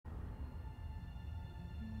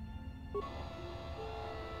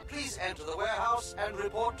please enter the warehouse and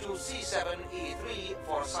report to C7E3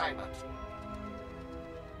 for assignment.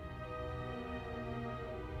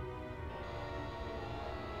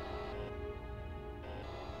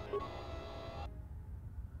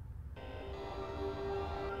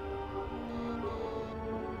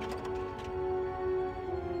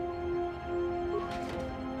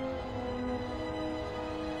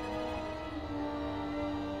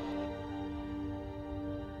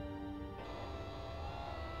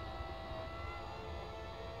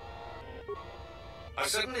 I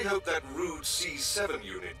certainly hope that rude C7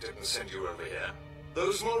 unit didn't send you over here.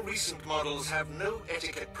 Those more recent models have no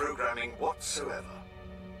etiquette programming whatsoever.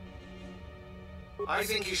 I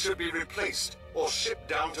think he should be replaced or shipped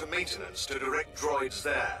down to maintenance to direct droids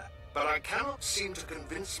there, but I cannot seem to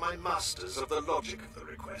convince my masters of the logic of the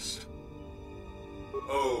request.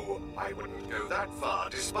 Oh, I wouldn't go that far,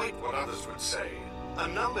 despite what others would say. A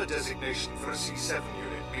number designation for a C7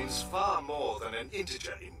 unit means far more than an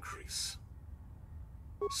integer increase.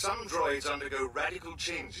 Some droids undergo radical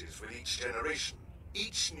changes with each generation.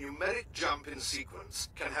 Each numeric jump in sequence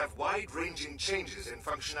can have wide-ranging changes in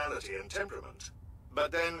functionality and temperament.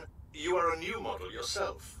 But then, you are a new model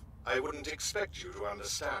yourself. I wouldn't expect you to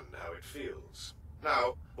understand how it feels.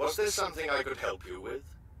 Now, was there something I could help you with?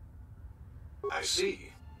 I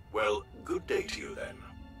see. Well, good day to you then.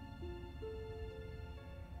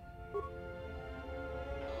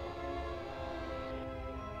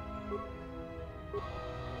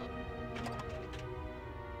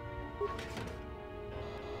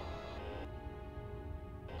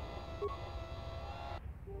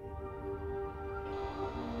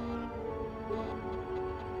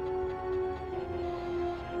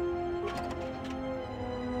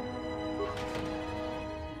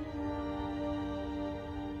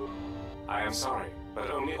 I am sorry, but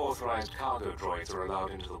only authorized cargo droids are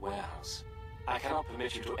allowed into the warehouse. I cannot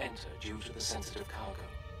permit you to enter due to the sensitive cargo.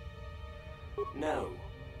 No.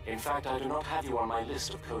 In fact, I do not have you on my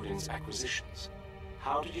list of Codin's acquisitions.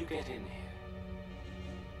 How did you get in here?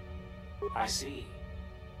 I see.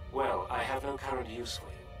 Well, I have no current use for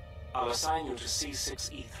you. I'll assign you to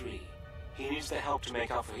C6E3. He needs the help to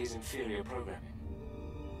make up for his inferior programming.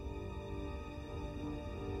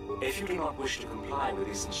 If you do not wish to comply with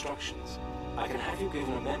these instructions, I can have you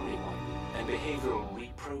given a memory model and behavioral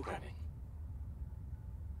reprogramming.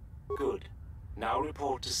 Good. Now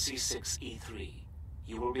report to C6E3.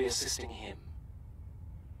 You will be assisting him.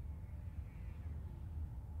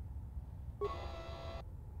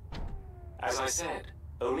 As I said,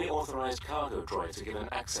 only authorized cargo droids are given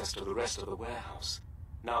access to the rest of the warehouse.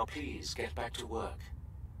 Now please get back to work.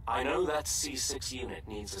 I know that C6 unit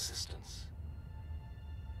needs assistance.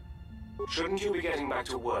 Shouldn't you be getting back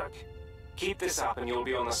to work? Keep this up and you'll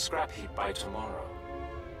be on the scrap heap by tomorrow.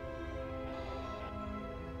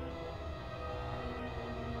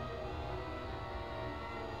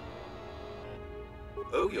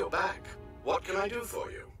 Oh, you're back. What can I do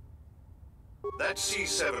for you? That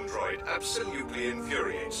C7 droid absolutely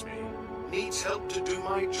infuriates me. Needs help to do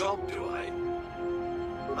my job, do I?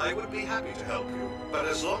 I would be happy to help you, but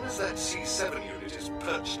as long as that C7 unit is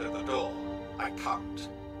perched at the door, I can't.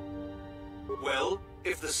 Well,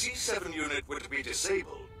 if the C7 unit were to be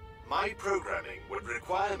disabled, my programming would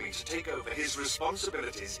require me to take over his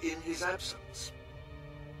responsibilities in his absence.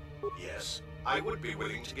 Yes, I would be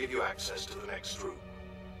willing to give you access to the next room.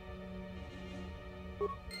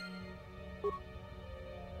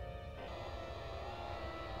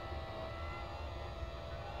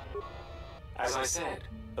 As I said,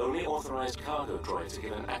 only authorized cargo droids are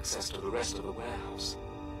given access to the rest of the warehouse.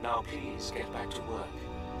 Now please get back to work.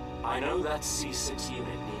 I know that C6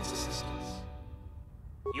 unit needs assistance.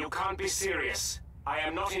 You can't be serious. I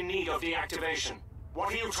am not in need of deactivation.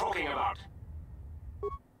 What are you talking about?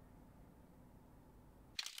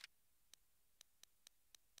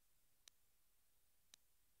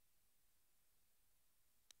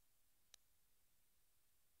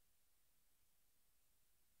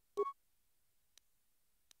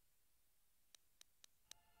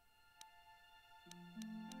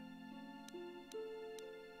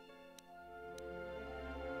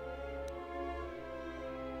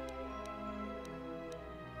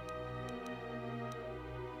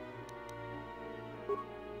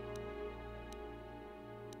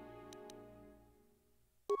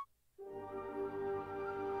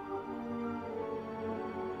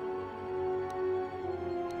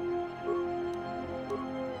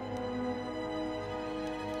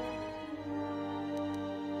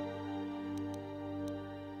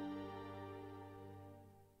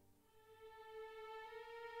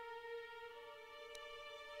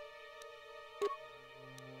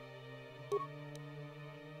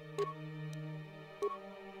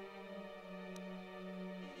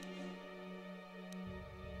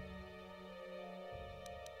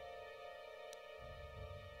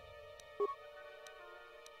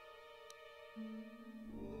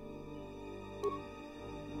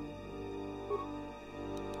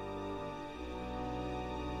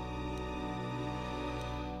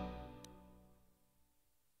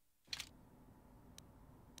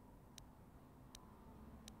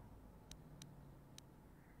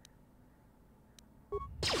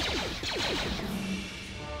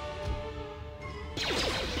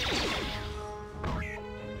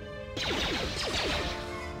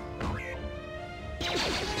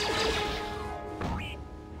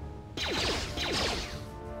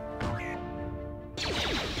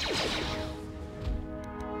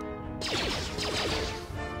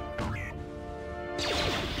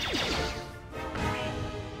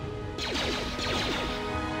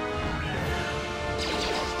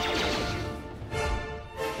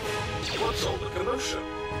 What's all the commotion?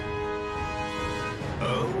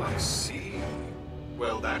 Oh, I see.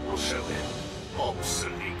 Well, that will show him.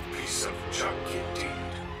 Obsolete piece of junk indeed.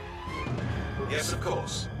 Yes, of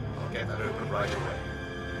course. I'll get that open right away.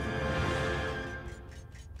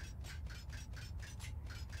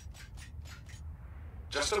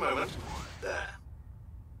 Just a moment. There.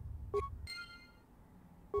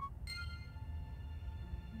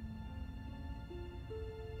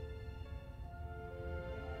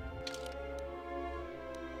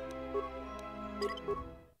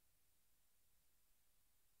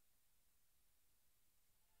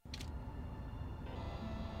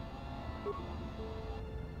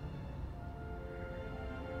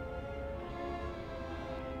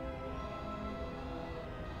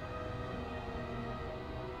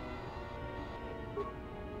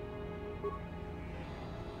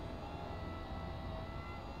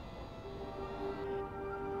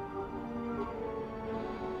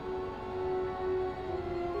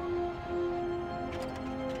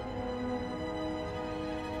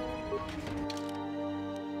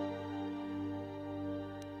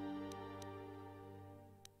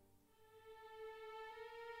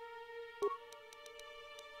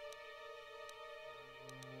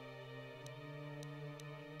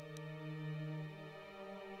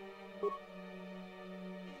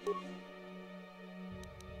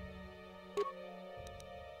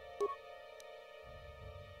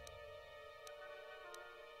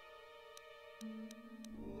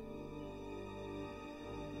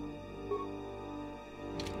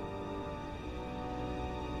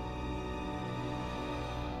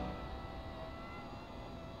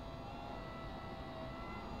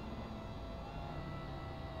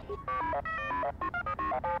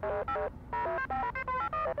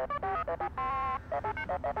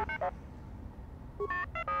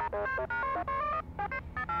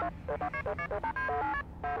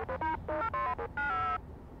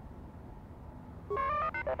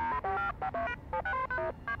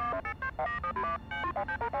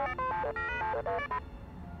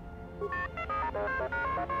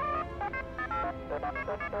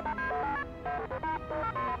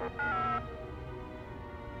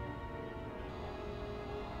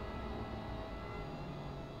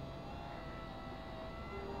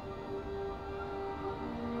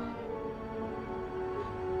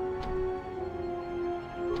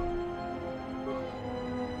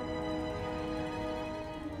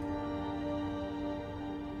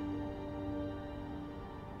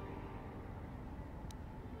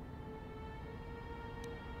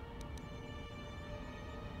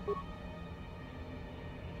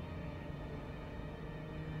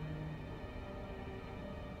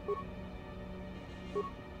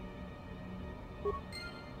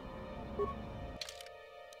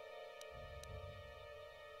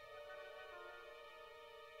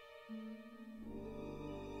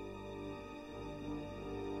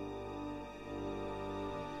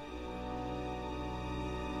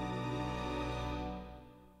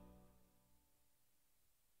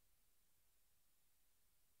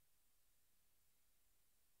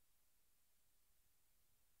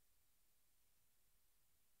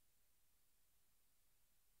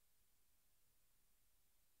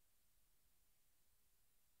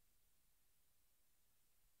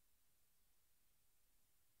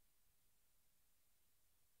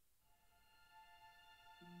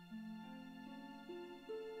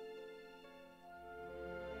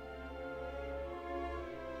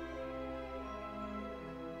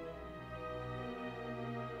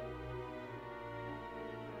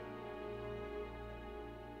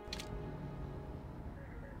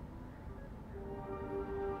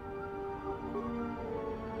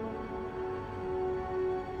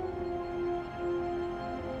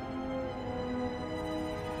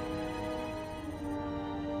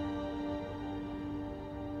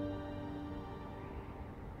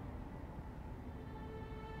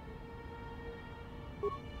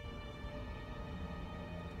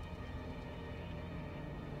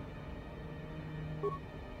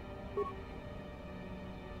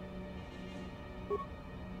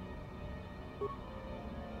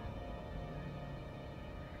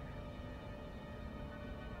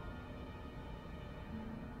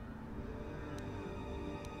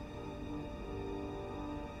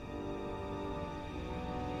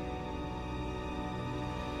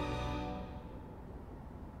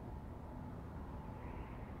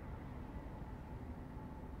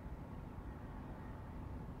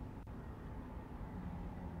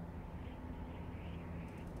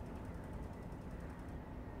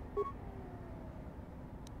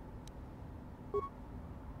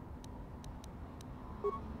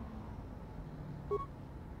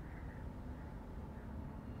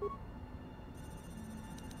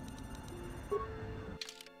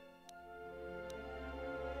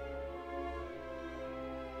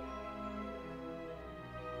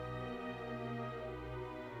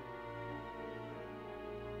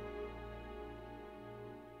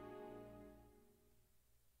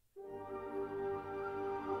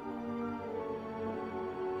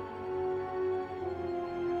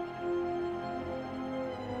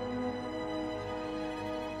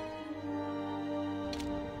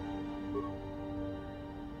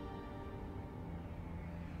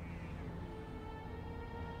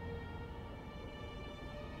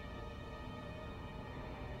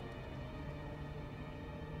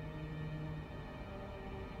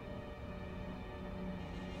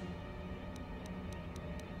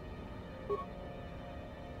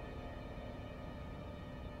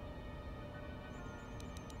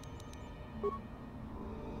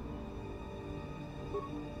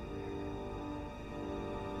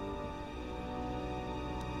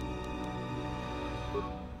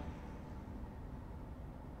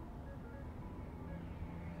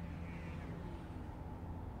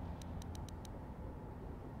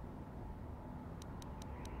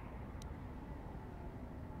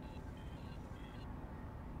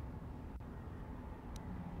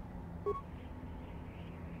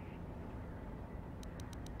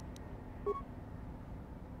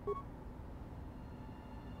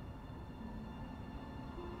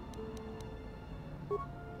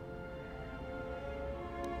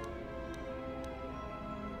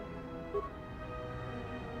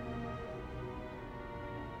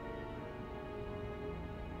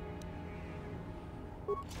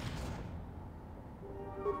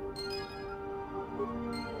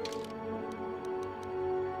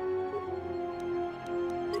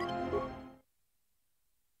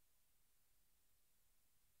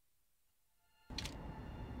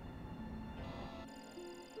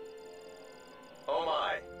 Oh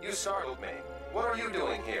my, you startled me. What are you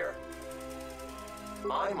doing here?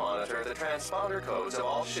 I monitor the transponder codes of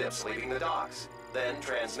all ships leaving the docks, then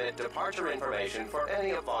transmit departure information for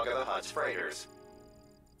any of Vogga the Hutt's freighters.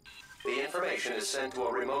 The information is sent to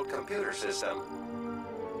a remote computer system.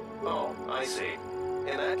 Oh, I see.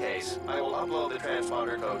 In that case, I will upload the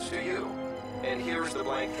transponder codes to you. And here's the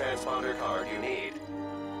blank transponder card you need.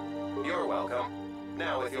 You're welcome.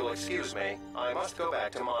 Now, if you'll excuse me, I must go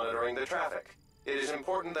back to monitoring the traffic. It is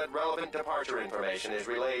important that relevant departure information is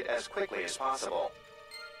relayed as quickly as possible.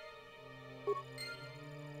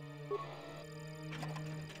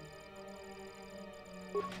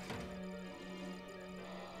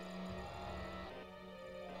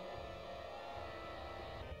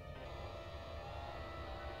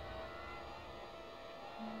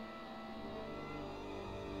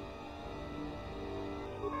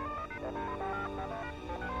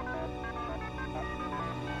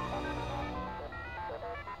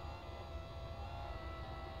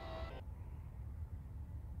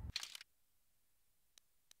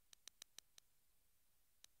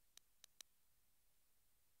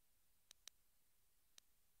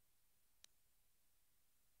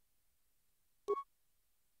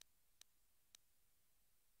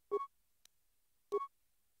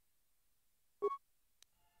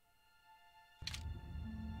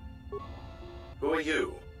 Who are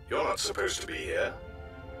you? You're not supposed to be here.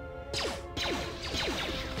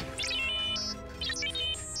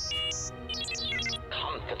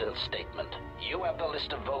 Confidence statement. You have the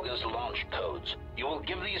list of Vogga's launch codes. You will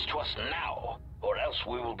give these to us now, or else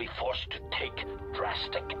we will be forced to take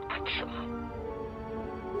drastic action.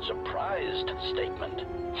 Surprised statement.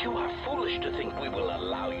 You are foolish to think we will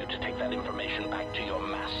allow you to take that information back to your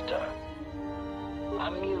master.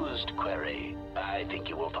 Amused query. I think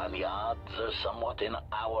you will find the odds are somewhat in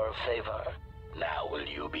our favor. Now, will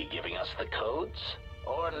you be giving us the codes,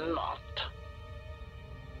 or not?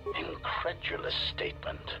 Incredulous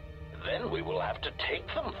statement. Then we will have to take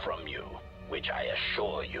them from you, which I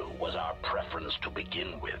assure you was our preference to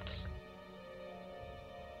begin with.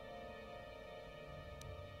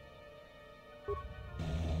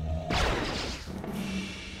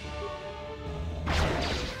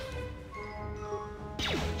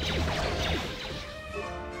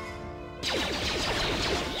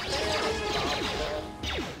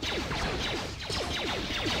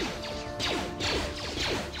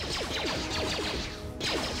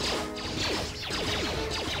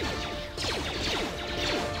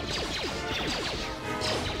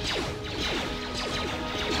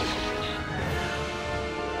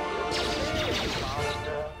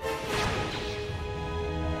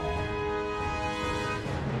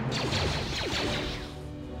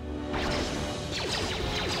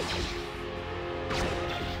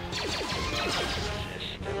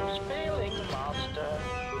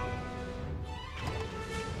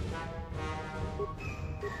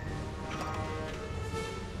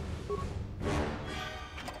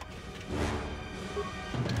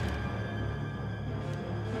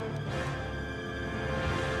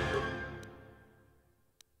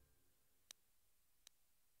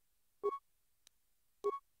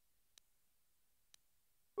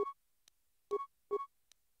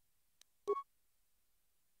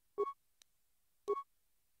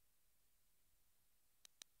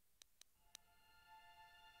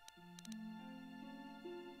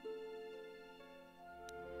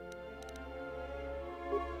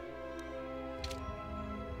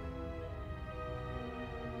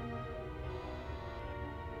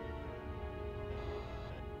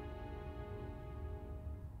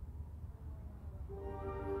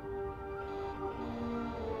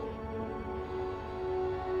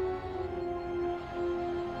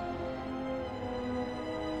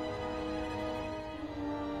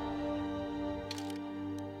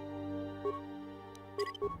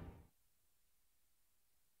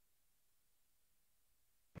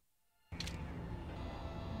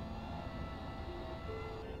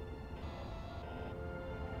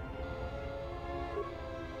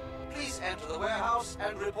 enter the warehouse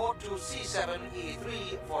and report to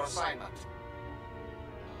C7E3 for assignment.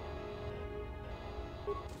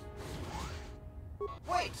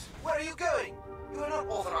 Wait! Where are you going? You are not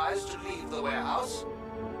authorized to leave the warehouse.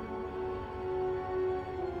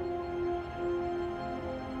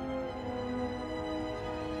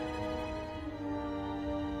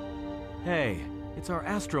 Hey, it's our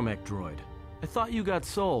astromech droid. I thought you got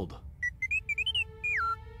sold.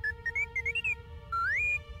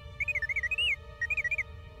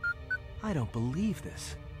 I don't believe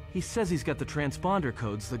this. He says he's got the transponder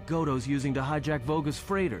codes that Godo's using to hijack Voggas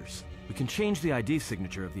freighters. We can change the ID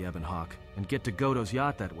signature of the Ebon Hawk and get to Godo's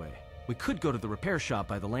yacht that way. We could go to the repair shop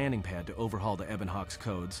by the landing pad to overhaul the Ebon Hawk's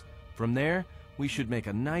codes. From there, we should make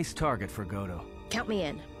a nice target for Godo. Count me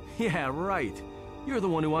in. Yeah, right. You're the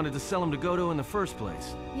one who wanted to sell him to Godo in the first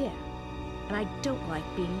place. Yeah, and I don't like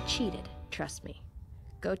being cheated, trust me.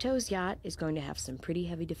 Goto's yacht is going to have some pretty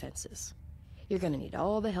heavy defenses. You're gonna need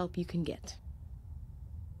all the help you can get.